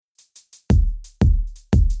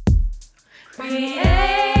Creative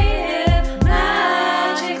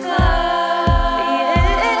Magic Club.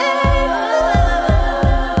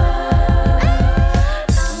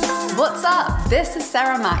 What's up? This is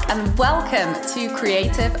Sarah Mack and welcome to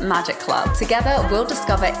Creative Magic Club. Together we'll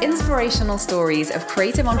discover inspirational stories of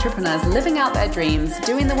creative entrepreneurs living out their dreams,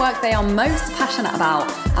 doing the work they are most passionate about,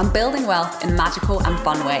 and building wealth in magical and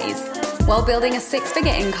fun ways. While building a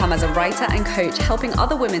six-figure income as a writer and coach, helping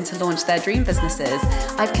other women to launch their dream businesses,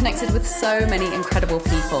 I've connected with so many incredible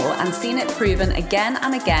people and seen it proven again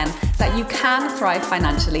and again that you can thrive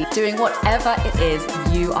financially doing whatever it is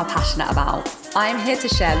you are passionate about. I'm here to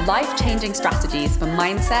share life-changing strategies for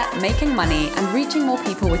mindset, making money, and reaching more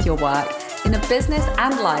people with your work in a business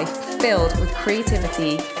and life filled with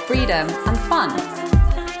creativity, freedom, and fun.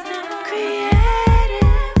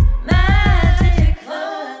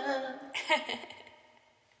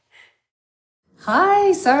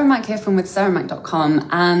 Hi, Sarah Mack here from withsarahmack.com,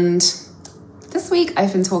 and this week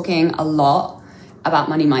I've been talking a lot about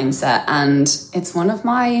money mindset, and it's one of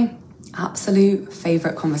my absolute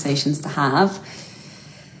favorite conversations to have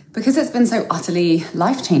because it's been so utterly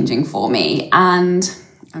life-changing for me. And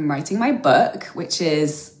I'm writing my book, which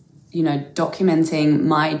is, documenting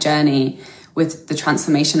my journey with the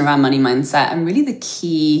transformation around money mindset and really the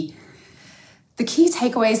key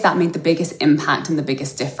takeaways that made the biggest impact and the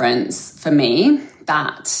biggest difference for me,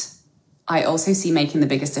 that I also see making the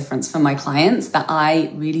biggest difference for my clients, that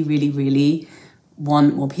I really, really, really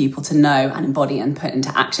want more people to know and embody and put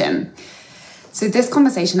into action. So this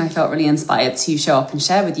conversation I felt really inspired to show up and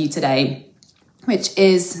share with you today, which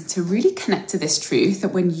is to really connect to this truth that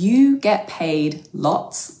when you get paid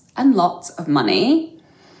lots and lots of money,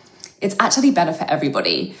 it's actually better for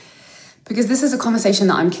everybody. Because this is a conversation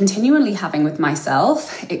that I'm continually having with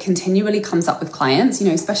myself. It continually comes up with clients,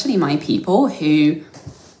 especially my people who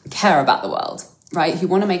care about the world, right? Who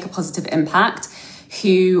want to make a positive impact,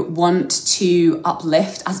 who want to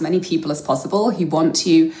uplift as many people as possible, who want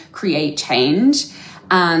to create change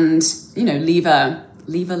and, leave a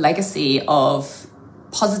legacy of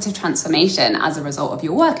positive transformation as a result of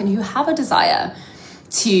your work, and who have a desire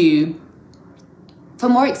for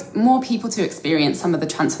more people to experience some of the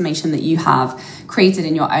transformation that you have created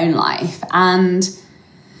in your own life. And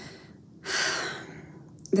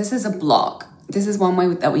this is a block. This is one way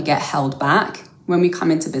that we get held back when we come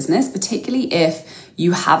into business, particularly if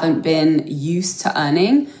you haven't been used to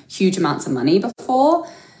earning huge amounts of money before.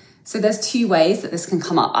 So there's two ways that this can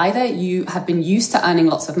come up. Either you have been used to earning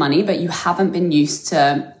lots of money, but you haven't been used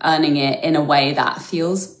to earning it in a way that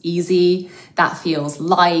feels easy, that feels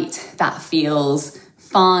light, that feels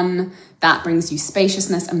fun, that brings you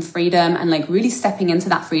spaciousness and freedom, and really stepping into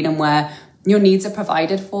that freedom where your needs are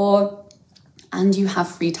provided for and you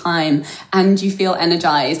have free time and you feel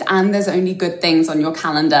energized and there's only good things on your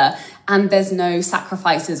calendar and there's no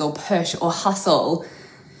sacrifices or push or hustle,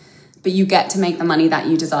 but you get to make the money that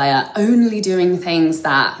you desire, only doing things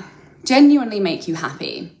that genuinely make you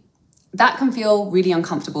happy. That can feel really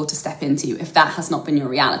uncomfortable to step into if that has not been your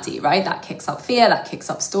reality, right? That kicks up fear, that kicks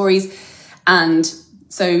up stories. And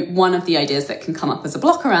so one of the ideas that can come up as a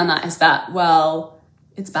block around that is that, well,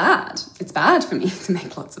 it's bad. It's bad for me to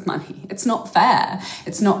make lots of money. It's not fair.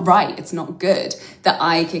 It's not right. It's not good that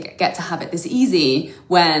I could get to have it this easy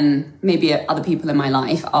when maybe other people in my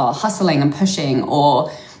life are hustling and pushing,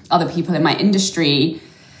 or other people in my industry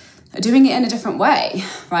are doing it in a different way,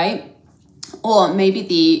 right? Or maybe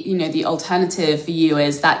the alternative for you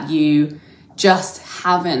is that you just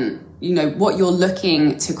haven't, what you're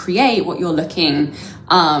looking to create, what you're looking,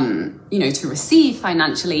 to receive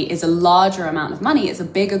financially is a larger amount of money. It's a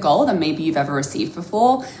bigger goal than maybe you've ever received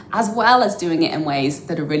before, as well as doing it in ways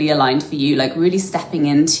that are really aligned for you, like really stepping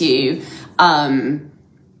into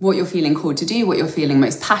what you're feeling called to do, what you're feeling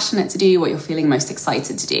most passionate to do, what you're feeling most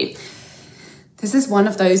excited to do. This is one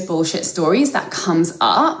of those bullshit stories that comes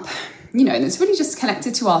up, and it's really just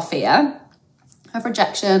connected to our fear of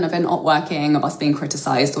rejection, of it not working, of us being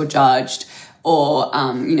criticized or judged, or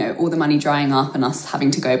all the money drying up and us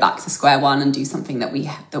having to go back to square one and do something that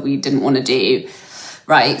we didn't want to do,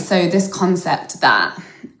 right? So this concept that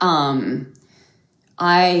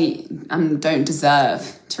I don't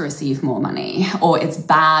deserve to receive more money, or it's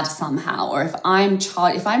bad somehow, or if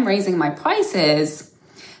I'm raising my prices,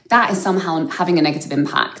 that is somehow having a negative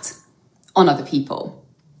impact on other people.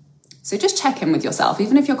 So just check in with yourself,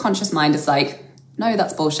 even if your conscious mind is like, no,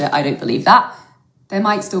 that's bullshit, I don't believe that. There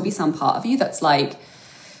might still be some part of you that's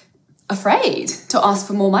afraid to ask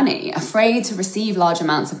for more money, afraid to receive large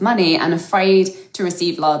amounts of money, and afraid to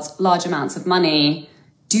receive large amounts of money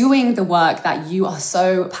doing the work that you are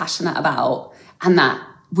so passionate about and that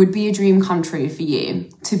would be a dream come true for you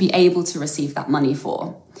to be able to receive that money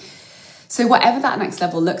for. So whatever that next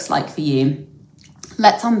level looks like for you,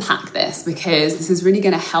 let's unpack this, because this is really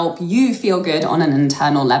going to help you feel good on an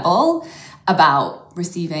internal level about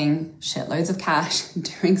receiving shitloads of cash,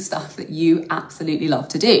 doing stuff that you absolutely love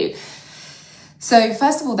to do. So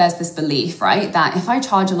first of all, there's this belief, right, that if I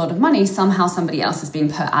charge a lot of money, somehow somebody else is being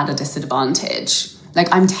put at a disadvantage. Like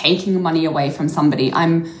I'm taking money away from somebody.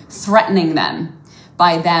 I'm threatening them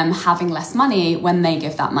by them having less money when they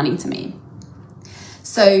give that money to me.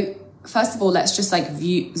 So first of all, let's just like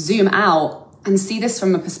zoom out and see this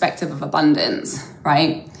from a perspective of abundance,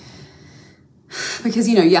 right? Because,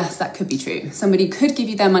 yes, that could be true. Somebody could give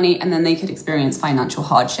you their money and then they could experience financial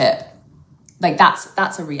hardship. Like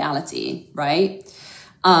that's a reality, right?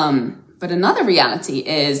 But another reality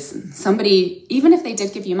is somebody, even if they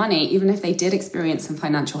did give you money, even if they did experience some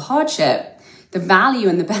financial hardship, the value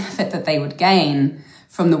and the benefit that they would gain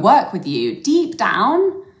from the work with you, deep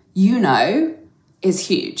down, is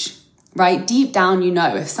huge, right? Deep down,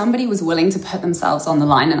 if somebody was willing to put themselves on the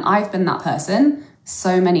line, and I've been that person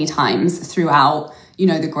so many times throughout,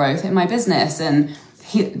 the growth in my business and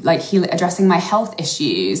addressing my health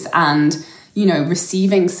issues and,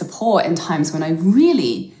 receiving support in times when I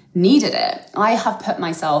really needed it. I have put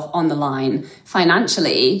myself on the line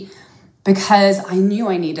financially because I knew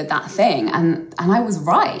I needed that thing, and I was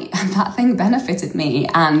right, and that thing benefited me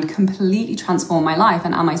and completely transformed my life.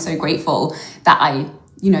 And am I so grateful that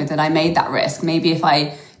I made that risk? Maybe if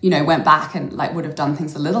I went back and would have done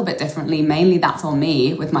things a little bit differently, mainly that's on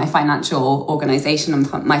me with my financial organization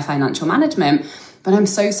and my financial management. But I'm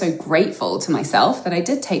so, so grateful to myself that I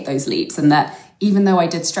did take those leaps, and that even though I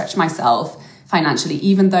did stretch myself financially,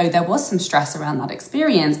 even though there was some stress around that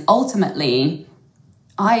experience, ultimately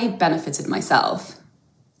I benefited myself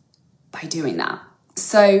by doing that.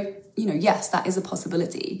 So, yes, that is a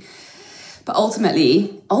possibility. But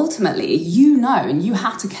ultimately, and you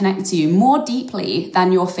have to connect to you more deeply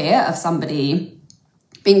than your fear of somebody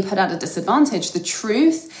being put at a disadvantage. The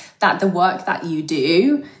truth that the work that you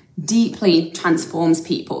do deeply transforms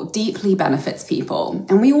people, deeply benefits people.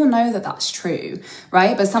 And we all know that that's true,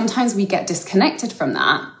 right? But sometimes we get disconnected from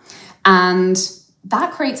that, and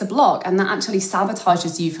that creates a block, and that actually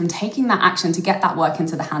sabotages you from taking that action to get that work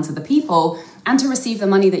into the hands of the people and to receive the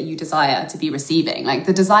money that you desire to be receiving.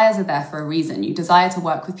 The desires are there for a reason. You desire to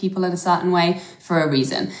work with people in a certain way for a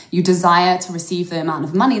reason. You desire to receive the amount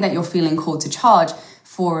of money that you're feeling called to charge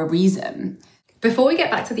for a reason. Before we get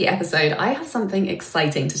back to the episode, I have something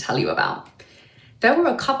exciting to tell you about. There were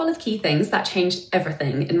a couple of key things that changed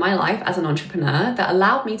everything in my life as an entrepreneur that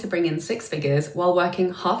allowed me to bring in 6 figures while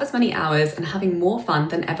working half as many hours and having more fun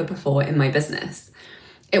than ever before in my business.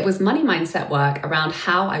 It was money mindset work around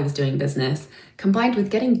how I was doing business, combined with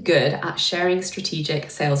getting good at sharing strategic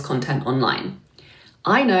sales content online.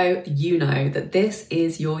 I know you know that this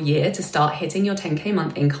is your year to start hitting your 10K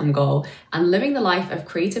month income goal and living the life of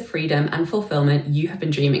creative freedom and fulfillment you have been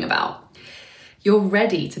dreaming about. You're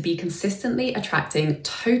ready to be consistently attracting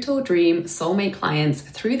total dream soulmate clients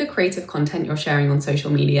through the creative content you're sharing on social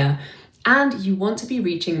media, and you want to be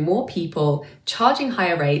reaching more people, charging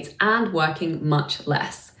higher rates, and working much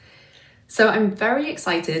less. So I'm very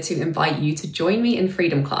excited to invite you to join me in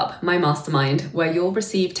Freedom Club, my mastermind, where you'll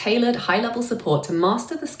receive tailored high-level support to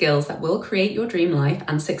master the skills that will create your dream life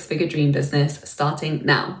and 6-figure dream business starting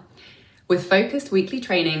now. With focused weekly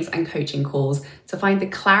trainings and coaching calls to find the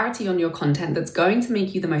clarity on your content that's going to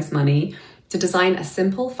make you the most money, to design a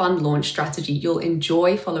simple, fun launch strategy you'll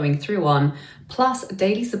enjoy following through on, plus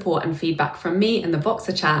daily support and feedback from me in the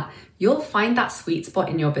Voxer chat, you'll find that sweet spot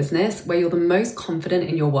in your business where you're the most confident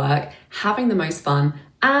in your work, having the most fun,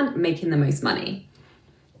 and making the most money.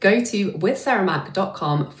 Go to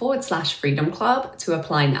withsarahmac.com/freedom club to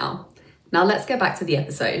apply now. Now let's get back to the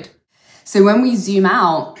episode. So when we zoom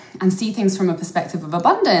out and see things from a perspective of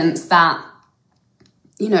abundance, that,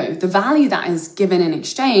 the value that is given in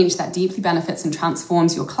exchange that deeply benefits and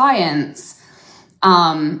transforms your clients,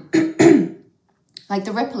 the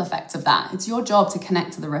ripple effects of that, it's your job to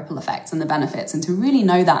connect to the ripple effects and the benefits and to really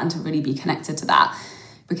know that and to really be connected to that,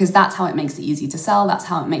 because that's how it makes it easy to sell. That's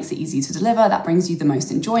how it makes it easy to deliver. That brings you the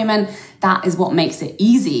most enjoyment. That is what makes it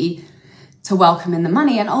easy to welcome in the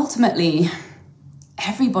money. And ultimately,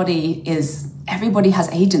 everybody has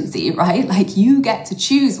agency, right? You get to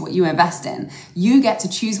choose what you invest in. You get to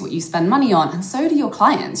choose what you spend money on, and so do your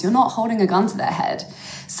clients. You're not holding a gun to their head.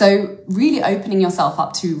 So really opening yourself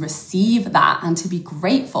up to receive that and to be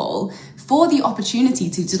grateful for the opportunity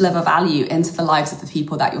to deliver value into the lives of the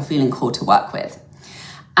people that you're feeling called to work with.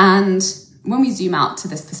 And when we zoom out to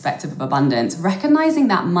this perspective of abundance, recognizing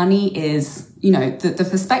that money is, the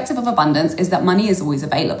perspective of abundance is that money is always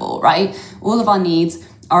available, right? All of our needs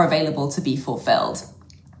are available to be fulfilled.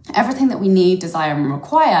 Everything that we need, desire, and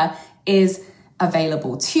require is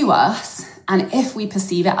available to us. And if we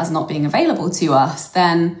perceive it as not being available to us,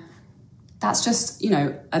 then that's just,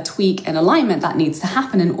 a tweak in alignment that needs to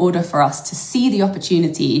happen in order for us to see the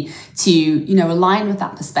opportunity to, align with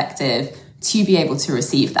that perspective to be able to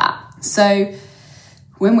receive that. So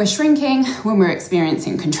when we're shrinking, when we're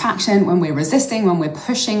experiencing contraction, when we're resisting, when we're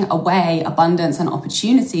pushing away abundance and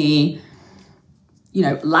opportunity,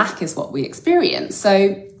 lack is what we experience.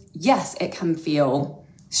 So yes, it can feel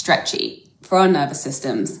stretchy for our nervous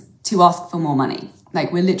systems to ask for more money.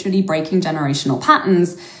 Like, we're literally breaking generational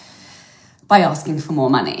patterns by asking for more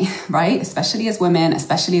money, right? Especially as women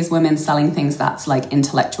selling things that's like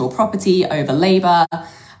intellectual property over labor.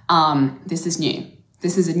 This is new.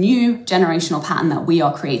 This is a new generational pattern that we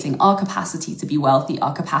are creating. Our capacity to be wealthy,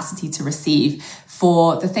 our capacity to receive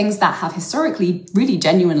for the things that have historically really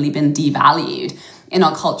genuinely been devalued in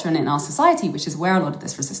our culture and in our society, which is where a lot of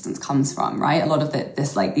this resistance comes from, right? A lot of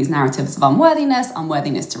these narratives of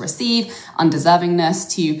unworthiness to receive, undeservingness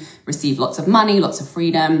to receive lots of money, lots of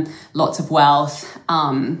freedom, lots of wealth,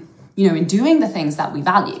 in doing the things that we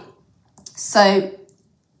value. So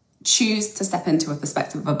choose to step into a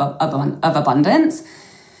perspective of abundance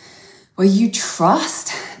where you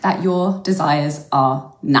trust that your desires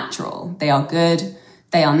are natural. They are good.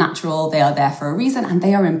 They are natural, they are there for a reason, and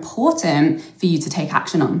they are important for you to take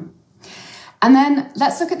action on. And then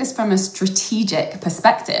let's look at this from a strategic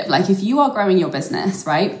perspective. Like, if you are growing your business,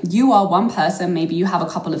 right? You are one person, maybe you have a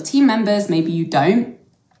couple of team members, maybe you don't.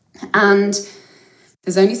 And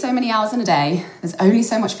there's only so many hours in a day. There's only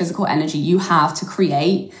so much physical energy you have to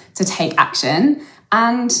create, to take action.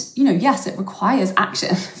 And, yes, it requires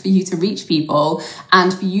action for you to reach people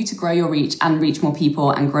and for you to grow your reach and reach more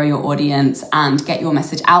people and grow your audience and get your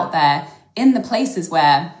message out there in the places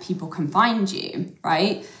where people can find you,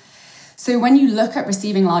 right? So when you look at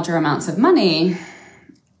receiving larger amounts of money,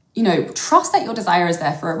 trust that your desire is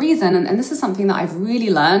there for a reason. And this is something that I've really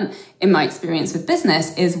learned in my experience with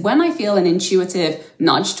business is when I feel an intuitive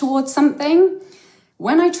nudge towards something,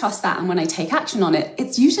 when I trust that and when I take action on it,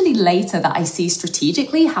 it's usually later that I see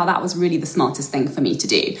strategically how that was really the smartest thing for me to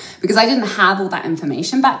do, because I didn't have all that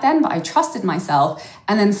information back then, but I trusted myself.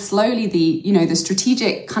 And then slowly the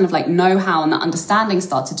strategic kind of like know-how and the understanding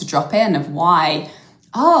started to drop in of why,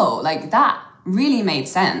 that really made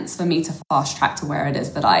sense for me to fast track to where it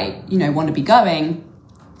is that I, want to be going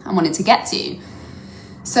and wanted to get to.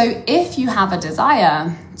 So if you have a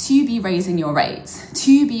desire to be raising your rates,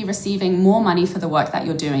 to be receiving more money for the work that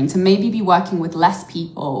you're doing, to maybe be working with less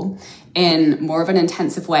people in more of an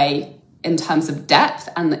intensive way in terms of depth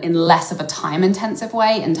and in less of a time intensive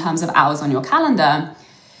way in terms of hours on your calendar,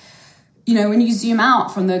 when you zoom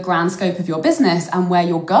out from the grand scope of your business and where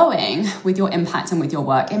you're going with your impact and with your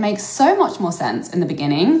work, it makes so much more sense in the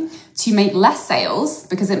beginning to make less sales,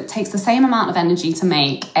 because it takes the same amount of energy to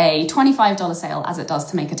make a $25 sale as it does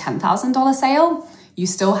to make a $10,000 sale. You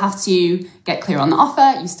still have to get clear on the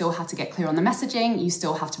offer. You still have to get clear on the messaging. You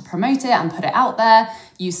still have to promote it and put it out there.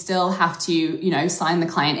 You still have to, sign the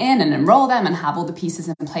client in and enroll them and have all the pieces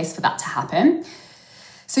in place for that to happen.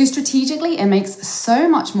 So strategically, it makes so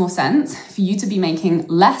much more sense for you to be making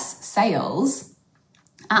less sales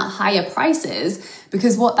at higher prices,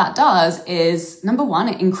 because what that does is, number one,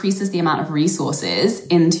 it increases the amount of resources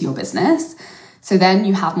into your business. So then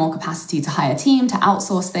you have more capacity to hire a team, to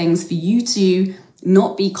outsource things, for you to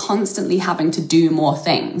not be constantly having to do more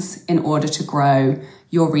things in order to grow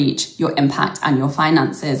your reach, your impact, and your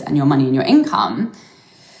finances and your money and your income.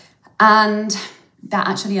 And that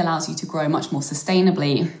actually allows you to grow much more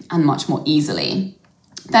sustainably and much more easily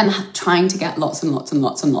than trying to get lots and lots and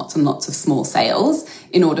lots and lots and lots of small sales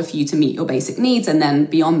in order for you to meet your basic needs, and then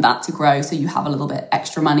beyond that to grow so you have a little bit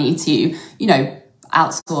extra money to,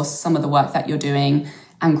 outsource some of the work that you're doing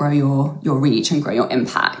and grow your reach and grow your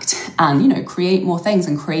impact and, create more things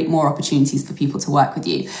and create more opportunities for people to work with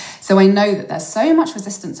you. So I know that there's so much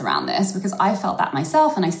resistance around this, because I felt that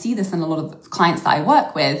myself, and I see this in a lot of the clients that I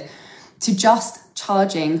work with, to just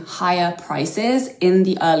charging higher prices in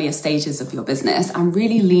the earlier stages of your business and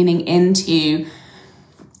really leaning into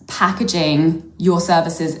packaging your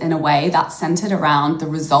services in a way that's centered around the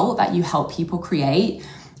result that you help people create,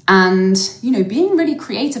 and being really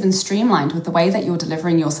creative and streamlined with the way that you're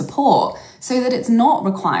delivering your support so that it's not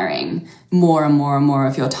requiring more and more and more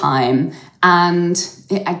of your time, and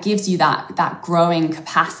it gives you that growing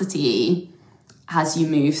capacity as you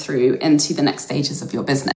move through into the next stages of your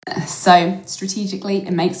business. business. So strategically,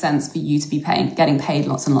 it makes sense for you to be getting paid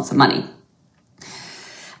lots and lots of money.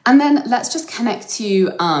 And then let's just connect to,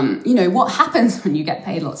 what happens when you get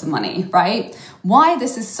paid lots of money, right? Why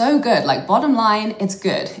this is so good. Like, bottom line, it's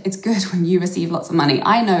good. It's good when you receive lots of money.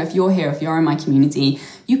 I know if you're here, if you're in my community,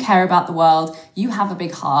 you care about the world, you have a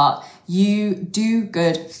big heart, you do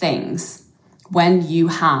good things when you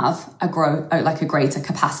have a greater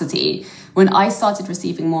capacity. When I started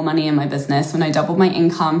receiving more money in my business, when I doubled my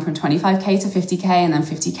income from 25K to 50K and then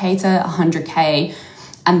 50K to 100K,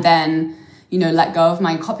 and then let go of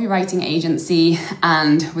my copywriting agency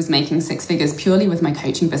and was making six figures purely with my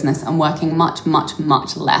coaching business and working much, much,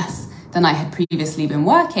 much less than I had previously been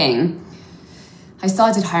working, I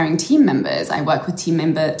started hiring team members. I work with team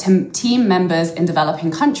members in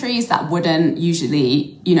developing countries that wouldn't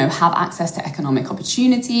usually, have access to economic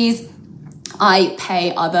opportunities. I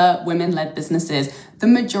pay other women-led businesses. The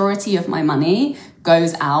majority of my money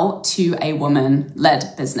goes out to a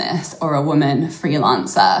woman-led business or a woman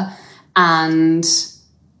freelancer. And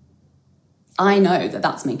I know that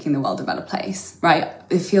that's making the world a better place, right?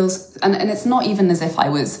 It feels, and it's not even as if I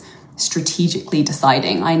was strategically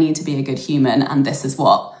deciding I need to be a good human and this is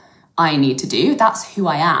what I need to do. That's who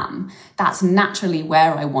I am. That's naturally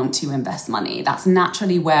where I want to invest money. That's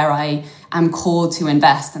naturally where I am called to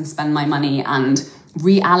invest and spend my money and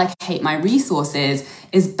reallocate my resources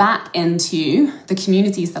is back into the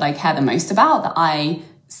communities that I care the most about, that I,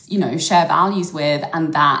 share values with,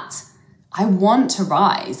 and that I want to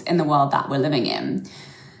rise in the world that we're living in.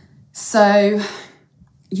 So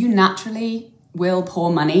you naturally will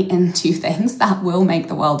pour money into things that will make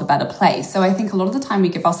the world a better place. So I think a lot of the time we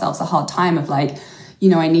give ourselves a hard time of I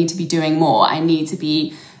need to be doing more. I need to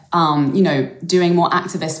be, doing more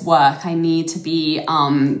activist work. I need to be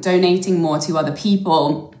donating more to other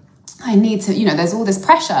people. I need to, there's all this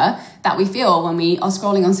pressure that we feel when we are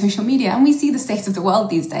scrolling on social media and we see the state of the world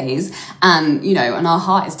these days. And, and our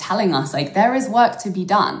heart is telling us there is work to be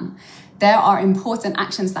done. There are important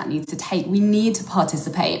actions that need to take. We need to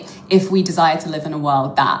participate if we desire to live in a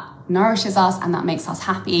world that nourishes us and that makes us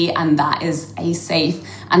happy and that is a safe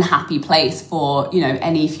and happy place for,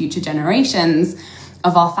 any future generations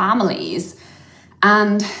of our families.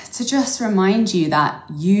 And to just remind you that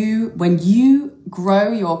when you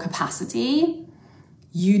grow your capacity,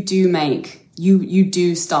 you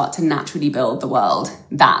do start to naturally build the world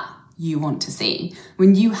that you want to see.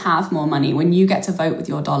 When you have more money, when you get to vote with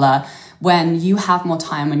your dollar, when you have more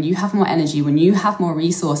time, when you have more energy, when you have more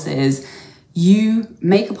resources, you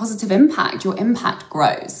make a positive impact. Your impact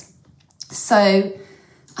grows. So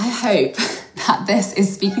I hope that this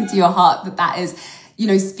is speaking to your heart, that is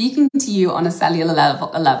speaking to you on a cellular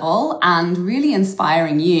level and really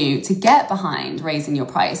inspiring you to get behind raising your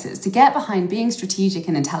prices, to get behind being strategic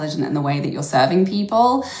and intelligent in the way that you're serving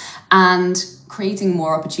people and creating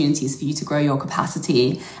more opportunities for you to grow your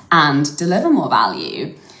capacity and deliver more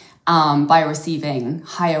value by receiving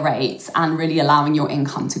higher rates and really allowing your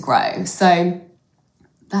income to grow. So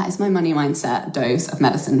that is my money mindset dose of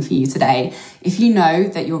medicine for you today. If you know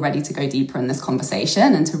that you're ready to go deeper in this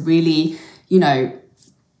conversation and to really,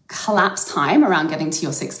 collapse time around getting to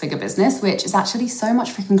your six-figure business, which is actually so much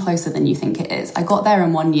freaking closer than you think it is. I got there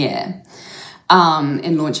in 1 year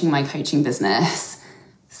in launching my coaching business.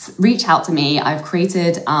 Reach out to me. I've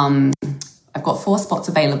got 4 spots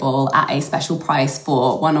available at a special price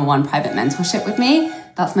for one-on-one private mentorship with me.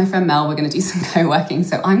 That's my friend Mel. We're going to do some co-working.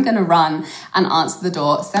 So I'm going to run and answer the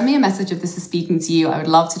door. Send me a message if this is speaking to you. I would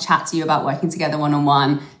love to chat to you about working together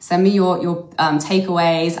one-on-one. Send me your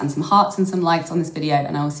takeaways and some hearts and some likes on this video,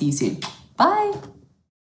 and I will see you soon. Bye.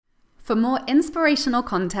 For more inspirational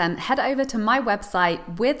content, head over to my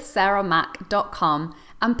website withsarahmac.com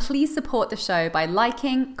and please support the show by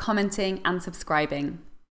liking, commenting, and subscribing.